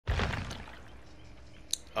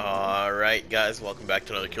Alright guys, welcome back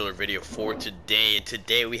to another killer video for today.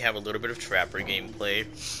 Today we have a little bit of Trapper gameplay.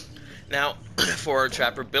 Now, for our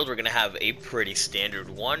Trapper build, we're going to have a pretty standard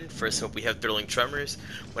one. First up, we have Thrilling Tremors.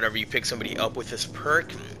 Whenever you pick somebody up with this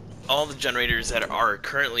perk, all the generators that are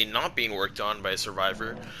currently not being worked on by a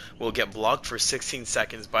survivor will get blocked for 16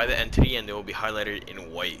 seconds by the entity, and they will be highlighted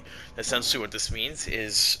in white. Essentially what this means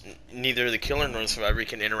is neither the killer nor the survivor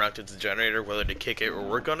can interact with the generator, whether to kick it or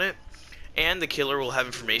work on it. And the killer will have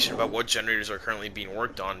information about what generators are currently being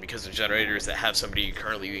worked on, because the generators that have somebody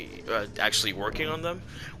currently actually working on them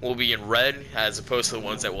will be in red, as opposed to the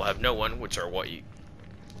ones that will have no one, which are white.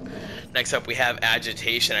 Next up, we have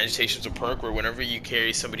Agitation. Agitation is a perk where whenever you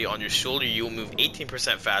carry somebody on your shoulder, you will move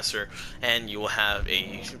 18% faster, and you will have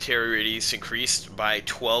a terror radius increased by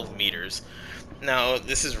 12 meters. Now,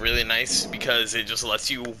 this is really nice because it just lets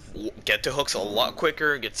you get to hooks a lot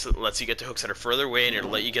quicker, lets you get to hooks that are further away, and it'll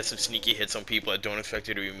let you get some sneaky hits on people that don't expect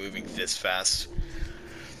you to be moving this fast.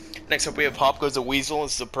 Next up, we have Pop Goes the Weasel.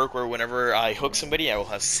 This is a perk where whenever I hook somebody, I will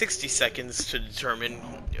have 60 seconds to determine,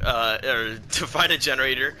 or to find a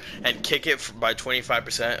generator and kick it by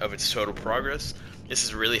 25% of its total progress. This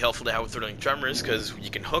is really helpful to have with Thrilling Tremors because you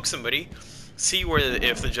can hook somebody, see where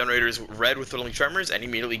if the generator is red with Thrilling Tremors, and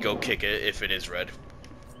immediately go kick it if it is red.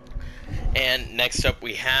 And next up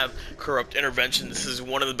we have Corrupt Intervention. This is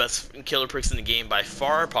one of the best killer perks in the game by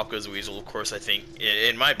far. Pop Goes the Weasel, of course, I think,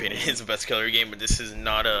 in my opinion, is the best killer game, but this is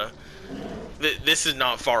not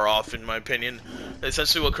far off, in my opinion.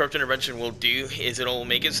 Essentially what Corrupt Intervention will do is it'll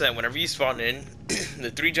make it so that whenever you spawn in,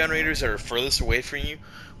 the 3 generators that are furthest away from you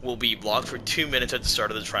will be blocked for 2 minutes at the start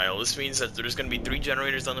of the trial. This means that there's going to be 3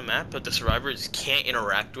 generators on the map that the survivors can't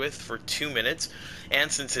interact with for 2 minutes,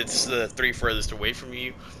 and since it's the 3 furthest away from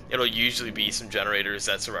you, it'll usually be some generators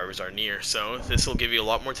that survivors are near, so this will give you a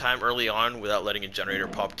lot more time early on without letting a generator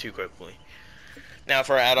pop too quickly. Now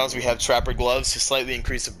for our add-ons, we have Trapper Gloves to slightly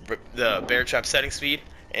increase the bear trap setting speed,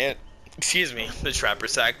 and the Trapper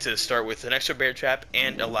Sack to start with an extra bear trap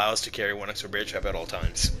and allow us to carry 1 extra bear trap at all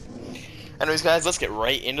times. Anyways guys, let's get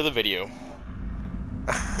right into the video.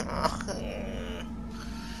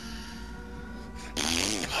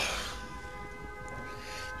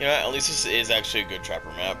 You know what, at least this is actually a good Trapper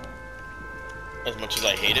map. As much as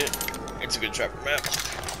I hate it, it's a good Trapper map.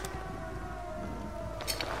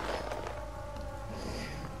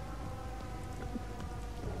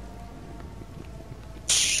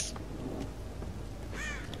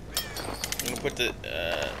 I'm gonna put the,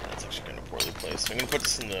 that's actually kind of poorly placed. I'm gonna put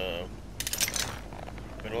this in the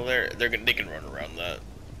middle there. They can run around that.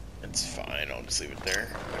 It's fine. I'll just leave it there.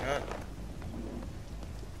 Why not?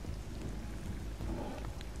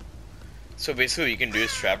 So basically, what you can do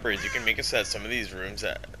as Trapper is you can make it so that some of these rooms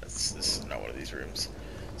that this is not one of these rooms.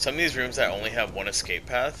 Some of these rooms that only have 1 escape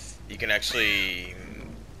path, you can actually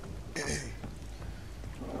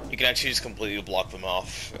just completely block them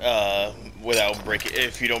off without breaking.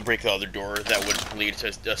 If you don't break the other door, that would lead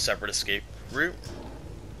to a separate escape route.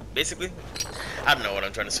 Basically, I don't know what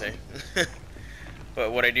I'm trying to say.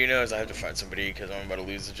 But what I do know is I have to find somebody because I'm about to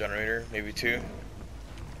lose the generator, maybe 2.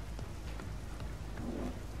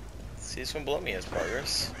 See, this one below me has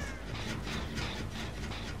progress.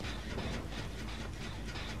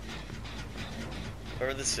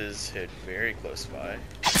 Whoever this is hit very close by.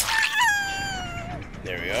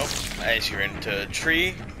 There we go. I actually ran into a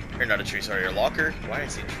tree. Or not a tree, sorry, a locker. Why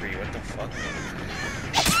is it a tree? What the fuck?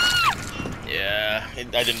 Yeah, I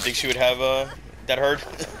didn't think she would have that hard.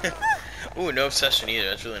 Ooh, no obsession either.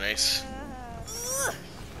 That's really nice.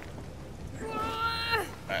 Alright,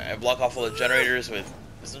 I block off all the generators with.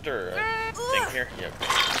 Isn't there a thing here? Yep.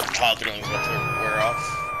 Pile drilling's about to wear off.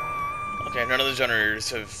 Okay, none of the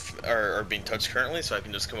generators are being touched currently, so I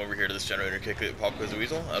can just come over here to this generator, kick it, Pop Goes the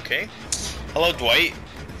Weasel. Okay. Hello, Dwight.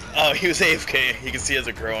 Oh, he was AFK. You can see he has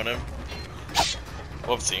a crow on him.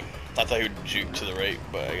 Whoopsie. I thought he would juke to the right,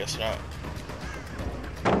 but I guess not.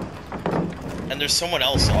 And there's someone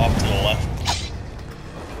else off to the left.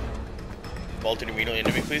 Vaulted immediately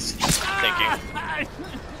into me, please. Thank you.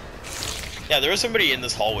 Yeah, there was somebody in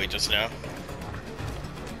this hallway just now.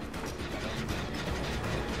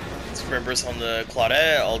 Scrimber's on the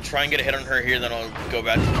Claudette. I'll try and get a hit on her here, then I'll go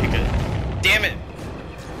back to kick it. Damn it!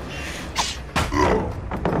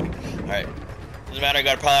 Alright. Doesn't matter, I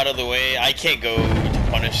got a pile out of the way. I can't go to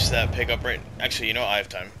punish that pickup right. Actually, you know, I have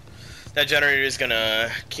time. That generator is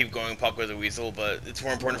gonna keep going, Pop Goes the Weasel, but it's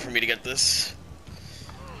more important for me to get this.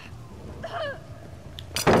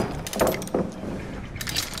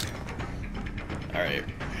 Alright.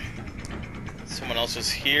 Someone else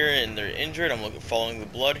is here and they're injured. I'm following the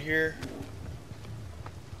blood here.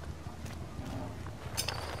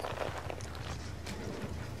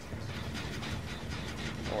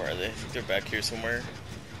 they? I think they're back here somewhere.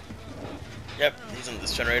 Yep, he's on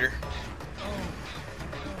this generator.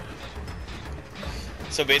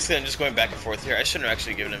 So basically, I'm just going back and forth here. I shouldn't have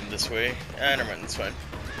actually given him this way. Never mind, it's fine.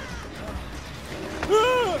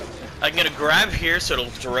 I'm gonna grab here so it'll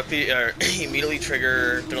directly, immediately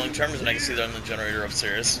trigger thrilling tremors, and I can see that on the generator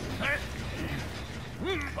upstairs. I'm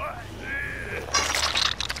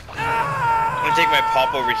gonna take my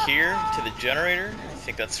pop over here to the generator. I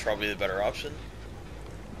think that's probably the better option.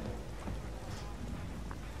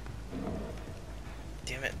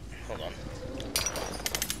 Damn it. Hold on.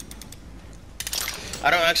 I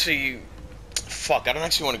don't actually... Fuck, I don't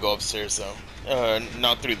actually want to go upstairs, though.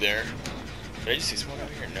 Not through there. Did I just see someone out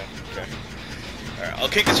here? No. Okay. Alright, I'll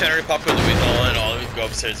kick the generator, pop with the weasel, and I'll go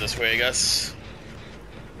upstairs this way, I guess.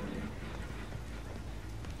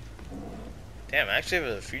 Damn, I actually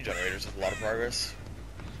have a few generators with a lot of progress.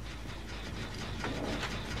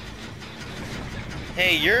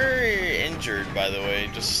 Hey, you're injured, by the way,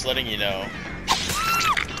 just letting you know.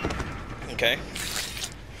 Okay.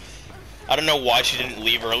 I don't know why she didn't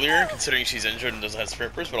leave earlier, considering she's injured and doesn't have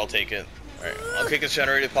sprint burst, but I'll take it. Alright, I'll kick this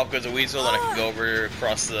generator, pop goes a weasel, then I can go over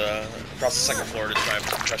across the second floor to try and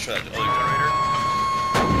pressure that other generator.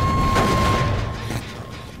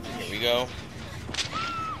 Here we go.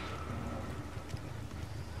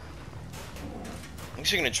 I'm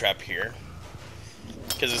actually gonna trap here,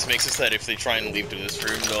 because this makes it so that if they try and leave through this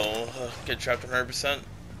room, they'll get trapped 100%.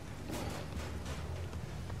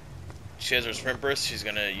 She has her sprint burst, she's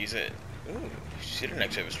gonna use it. Ooh, she didn't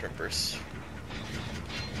actually have a sprint burst.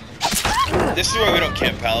 This is why we don't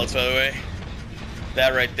camp pallets, by the way.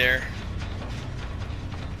 That right there.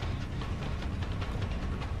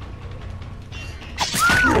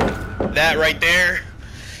 That right there.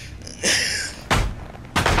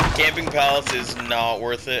 Camping pallets is not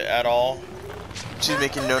worth it at all. She's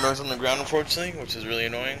making no noise on the ground, unfortunately, which is really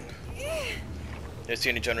annoying. Don't see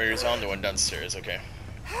any generators on, the one downstairs, okay.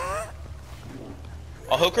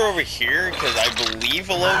 I'll hook her over here, because I believe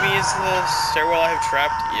below me is the stairwell I have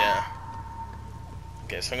trapped. Yeah.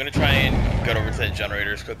 Okay, so I'm going to try and get over to that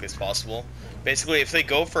generator as quickly as possible. Basically, if they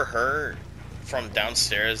go for her from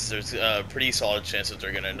downstairs, there's a pretty solid chance that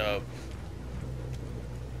they're going to end up...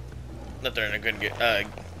 That they're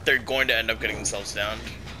going to end up getting themselves downed.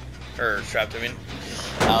 Or trapped, I mean.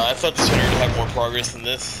 I thought this generator had more progress than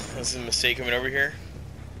this. This is a mistake coming over here.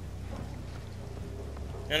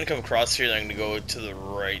 I'm gonna come across here, then I'm gonna go to the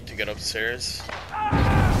right to get upstairs.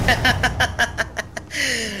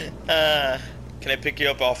 Can I pick you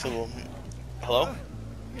up off the... Hello? I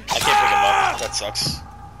can't pick him up. That sucks.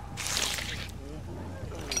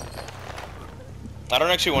 I don't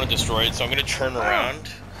actually want to destroy it, so I'm gonna turn around.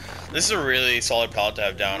 This is a really solid pallet to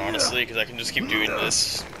have down, honestly, because I can just keep doing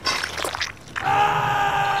this.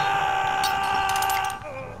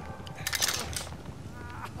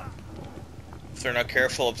 If they're not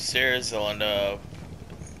careful upstairs, they'll end up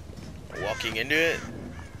walking into it.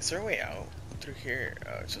 Is there a way out through here?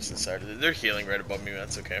 Oh, it's just inside of it. They're healing right above me,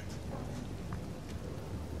 that's okay.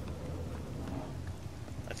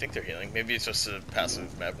 I think they're healing. Maybe it's just a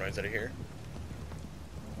passive map noise out of here.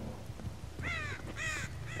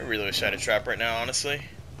 I really wish I had a trap right now, honestly.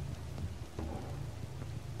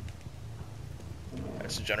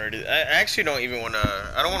 That's a generator. I actually don't even want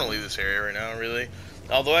to... I don't want to leave this area right now, really.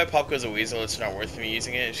 Although I pop goes a weasel, it's not worth me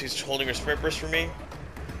using it. She's holding her sprint burst for me.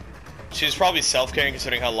 She's probably self-carrying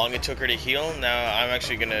considering how long it took her to heal. Now I'm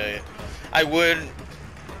actually gonna... I would...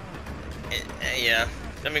 Yeah.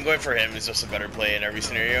 I mean, going for him is just a better play in every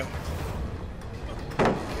scenario.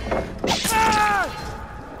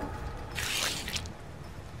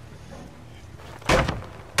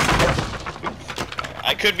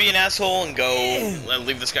 I could be an asshole and go and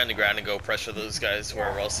leave this guy on the ground and go pressure those guys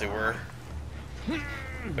wherever else they were.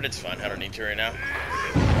 But it's fine, I don't need to right now.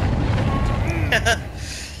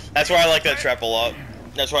 That's why I like that trap a lot.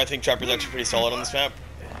 That's why I think trapper's actually pretty solid on this map.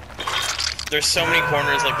 There's so many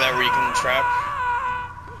corners like that where you can trap.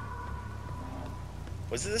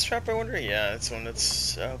 Was it this trap, I wonder? Yeah, it's one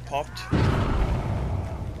that's popped.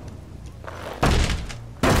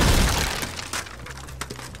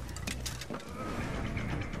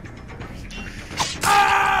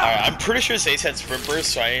 Alright, I'm pretty sure Ace had sprint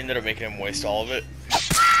burst, so I ended up making him waste all of it.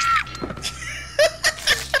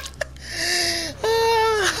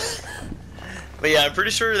 But yeah, I'm pretty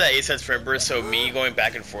sure that Ace had sprint burst, so me going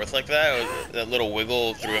back and forth like that, that little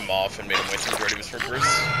wiggle threw him off and made him waste the majority of his sprint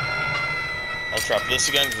burst. I'll trap this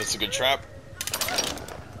again because it's a good trap.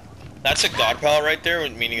 That's a god pallet right there,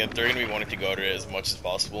 meaning that they're going to be wanting to go to it as much as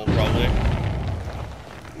possible, probably.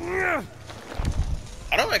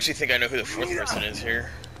 I don't actually think I know who the fourth person is here.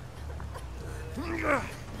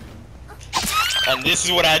 And this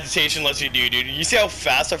is what agitation lets you do, dude. You see how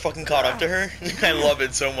fast I fucking caught up to her? I love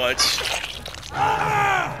it so much.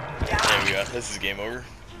 There we go. This is game over.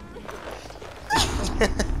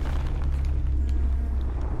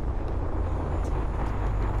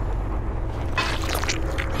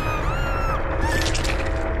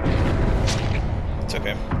 It's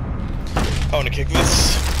okay. I want to kick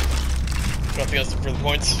this. Nothing else for the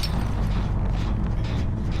points.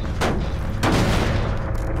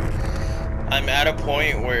 I'm at a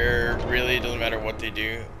point where really it doesn't matter what they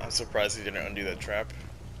do. I'm surprised they didn't undo that trap.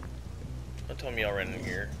 Don't tell me I'll run in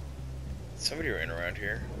here. Somebody ran around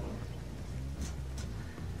here.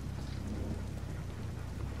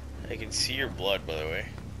 I can see your blood, by the way.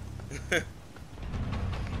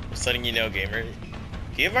 Just letting you know, gamer. Do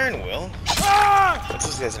you have Iron Will? What's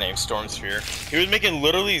this guy's name? Stormsphere. He was making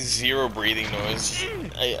literally zero breathing noise.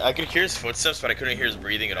 I could hear his footsteps, but I couldn't hear his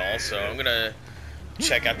breathing at all, so I'm gonna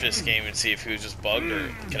check after this game and see if he was just bugged or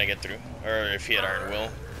can I get through, or if he had Iron Will.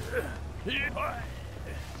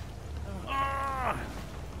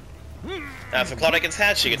 Now if a Cloud gets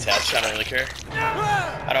hatched, she gets hatched. I don't really care.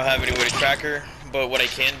 I don't have any way to track her, but what I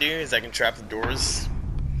can do is I can trap the doors.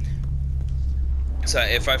 So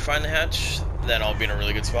if I find the hatch, then I'll be in a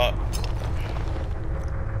really good spot.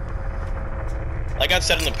 Like I've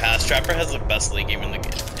said in the past, Trapper has the best late game in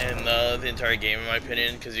the entire game, in my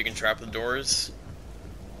opinion, because you can trap the doors.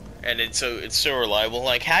 And it's so reliable.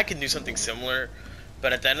 Like Hag can do something similar,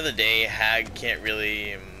 but at the end of the day, Hag can't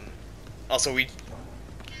really. Also,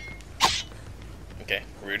 okay,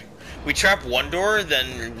 rude. We trap one door,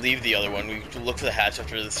 then leave the other one. We look for the hatch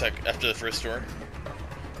after the first door.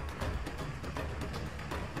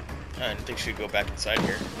 I didn't think she'd go back inside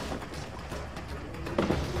here.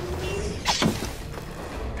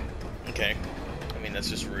 Okay, I mean that's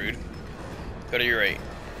just rude. Go to your right.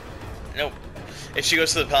 Nope. If she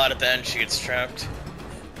goes to the pallet at the end, she gets trapped.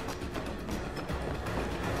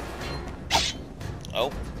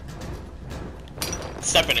 Oh.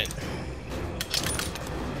 Step in it.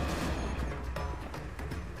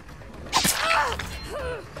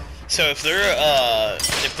 So if they're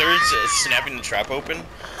snapping the trap open,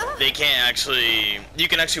 they can't actually. You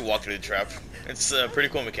can actually walk through the trap. It's a pretty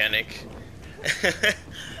cool mechanic.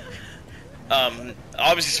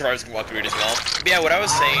 Obviously survivors can walk through it as well. But yeah, what I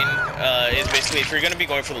was saying is basically if you're going to be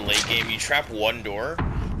going for the late game, you trap one door,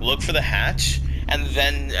 look for the hatch, and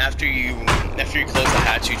then after you close the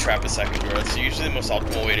hatch, you trap the second door. That's usually the most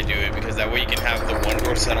optimal way to do it, because that way you can have the one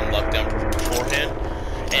door set on lockdown beforehand,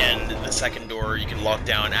 and the second door you can lock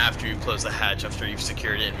down after you close the hatch, after you've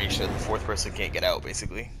secured it, and make sure the fourth person can't get out,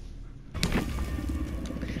 basically.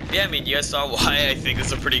 Yeah, I mean, you guys saw why I think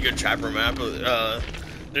it's a pretty good Trapper map.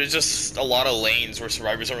 There's just a lot of lanes where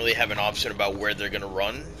survivors don't really have an option about where they're gonna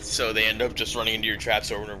run, so they end up just running into your traps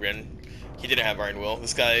over and over again. He didn't have Iron Will.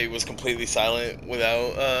 This guy was completely silent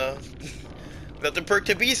without without the perk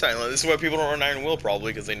to be silent. This is why people don't run Iron Will,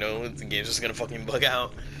 probably, because they know the game's just gonna fucking bug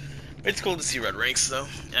out. It's cool to see red ranks, though,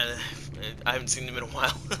 and I haven't seen them in a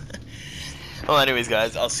while. Well, anyways,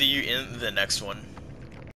 guys, I'll see you in the next one.